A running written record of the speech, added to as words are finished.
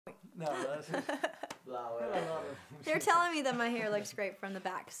No, that's They're telling me that my hair looks great from the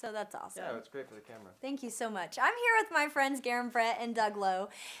back, so that's awesome. Yeah, it's great for the camera. Thank you so much. I'm here with my friends Garon Brett and LOWE,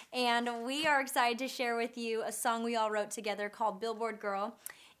 and we are excited to share with you a song we all wrote together called Billboard Girl.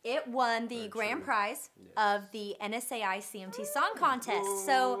 It won the grand prize of the NSAI CMT Song Contest.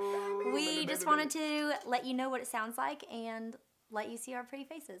 So we just wanted to let you know what it sounds like and let you see our pretty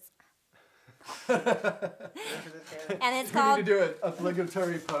faces. And it's called... We need to do an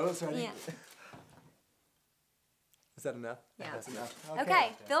obligatory pose, right? Yeah. Is that enough? Yeah. That's enough.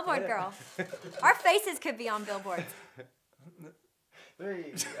 Okay, Billboard Girl. Our faces could be on billboards.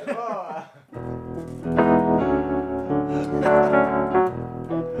 3, 4.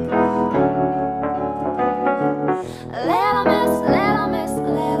 Little miss,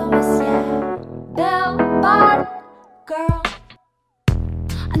 yeah. Billboard girl.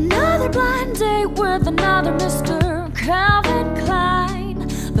 Another blind date with another Mr. Calvin Klein.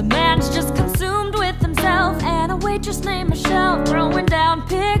 The man's just consumed with himself and a waitress named Michelle throwing down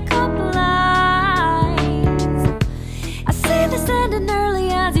pickup lines. I see this ending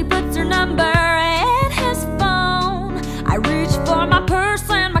early as he puts her number in his phone. I reach for my purse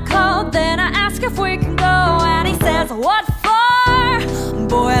and my coat, then I ask if we can go, and he says, "What for?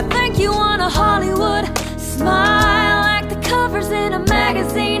 Boy, I think you want a Hollywood smile, like the covers in a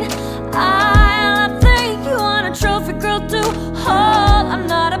magazine. I think you want a trophy girl to hold. I'm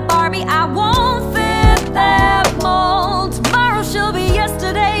not a Barbie, I won't fit that mold. Tomorrow she'll be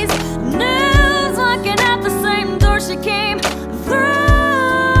yesterday's news, walking out the same door she came through.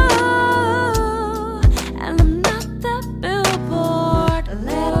 And I'm not that billboard.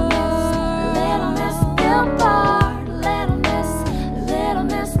 Little miss billboard. Little miss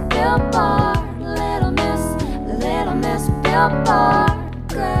billboard. Little miss billboard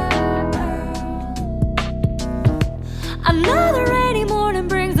girl. Another rainy morning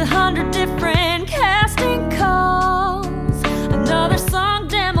brings 100 different casting calls. Another song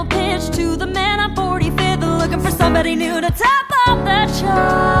demo pitch to the man on 45th, looking for somebody new to top up the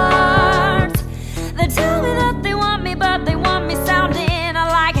charts. They tell me that they want me, but they want me sounding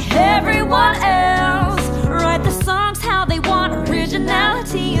like everyone else. Write the songs how they want,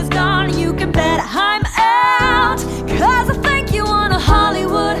 originality is gone. You can bet I'm out, 'cause I think you want a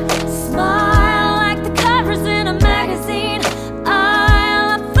Hollywood smile, like the covers in a magazine.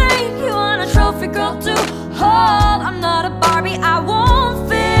 I think you want a trophy girl to hold. I'm not a Barbie, I won't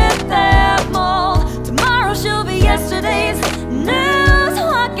fit that mold. Tomorrow she'll be yesterday's news,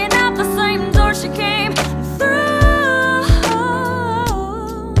 walking out the same door she came through.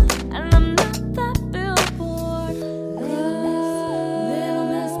 And I'm not that billboard. Little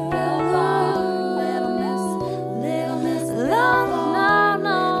miss billboard. Little miss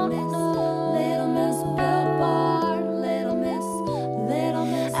billboard. Little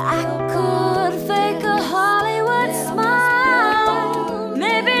miss. I could fake a Hollywood smile,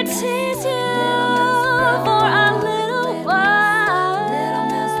 maybe tease you for a little while. Little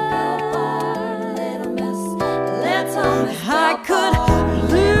miss billboard. I could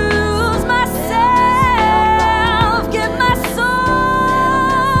lose myself, give my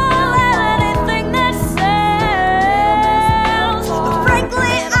soul anything that sells. But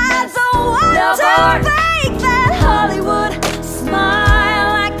frankly, I don't want to fake that Hollywood smile,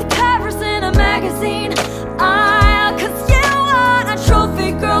 like the covers in a magazine. 'Cause you want a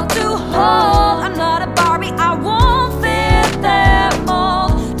trophy girl to hold. I'm not a Barbie, I won't fit that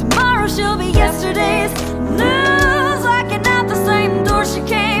mold. Tomorrow she'll be yesterday's news, walking out the same door she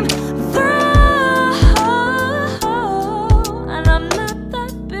came through. And I'm not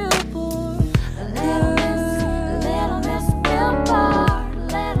that billboard. Little miss billboard.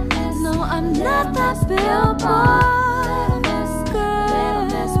 No, I'm not that billboard. Little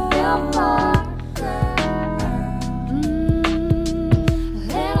miss billboard.